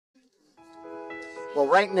Well,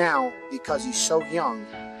 right now, because he's so young,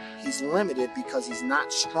 he's limited because he's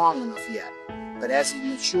not strong enough yet. But as he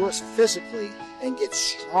matures physically and gets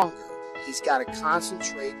stronger, he's got to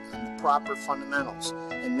concentrate on the proper fundamentals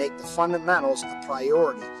and make the fundamentals a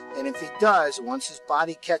priority. And if he does, once his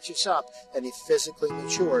body catches up and he physically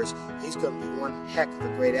matures, he's going to be one heck of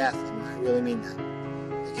a great athlete, and I really mean that.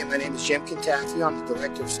 Again, my name is Coach Cantafio. I'm the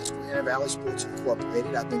director of Susquehanna Valley Sports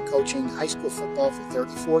Incorporated. I've been coaching high school football for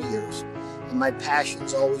 34 years, and my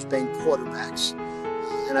passion's always been quarterbacks.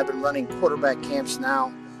 And I've been running quarterback camps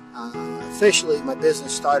now. Officially, my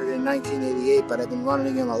business started in 1988, but I've been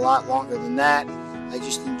running them a lot longer than that. I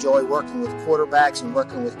just enjoy working with quarterbacks and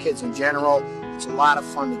working with kids in general. It's a lot of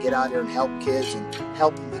fun to get out here and help kids and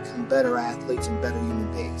help them become better athletes and better human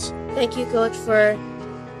beings. Thank you, Coach, for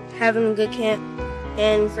having a good camp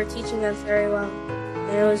and for teaching us very well.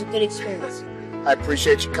 And it was a good experience. I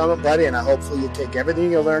appreciate you coming, buddy, and I hopefully you take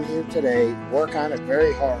everything you learned here today, work on it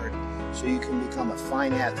very hard, so you can become a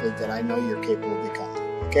fine athlete that I know you're capable of becoming.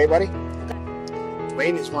 Okay, buddy?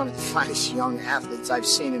 Dwayne is one of the finest young athletes I've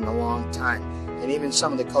seen in a long time. And even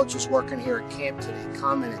some of the coaches working here at camp today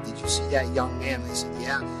commented, "Did you see that young man?" I said,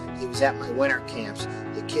 "Yeah, he was at my winter camps."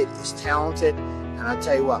 The kid is talented, and I'll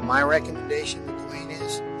tell you what, my recommendation to Dwayne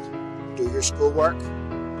is do your schoolwork,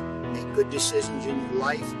 make good decisions in your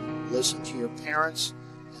life, listen to your parents,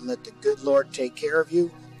 and let the good Lord take care of you,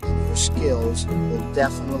 and your skills will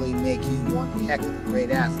definitely make you one heck of a great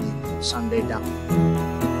athlete someday down the road.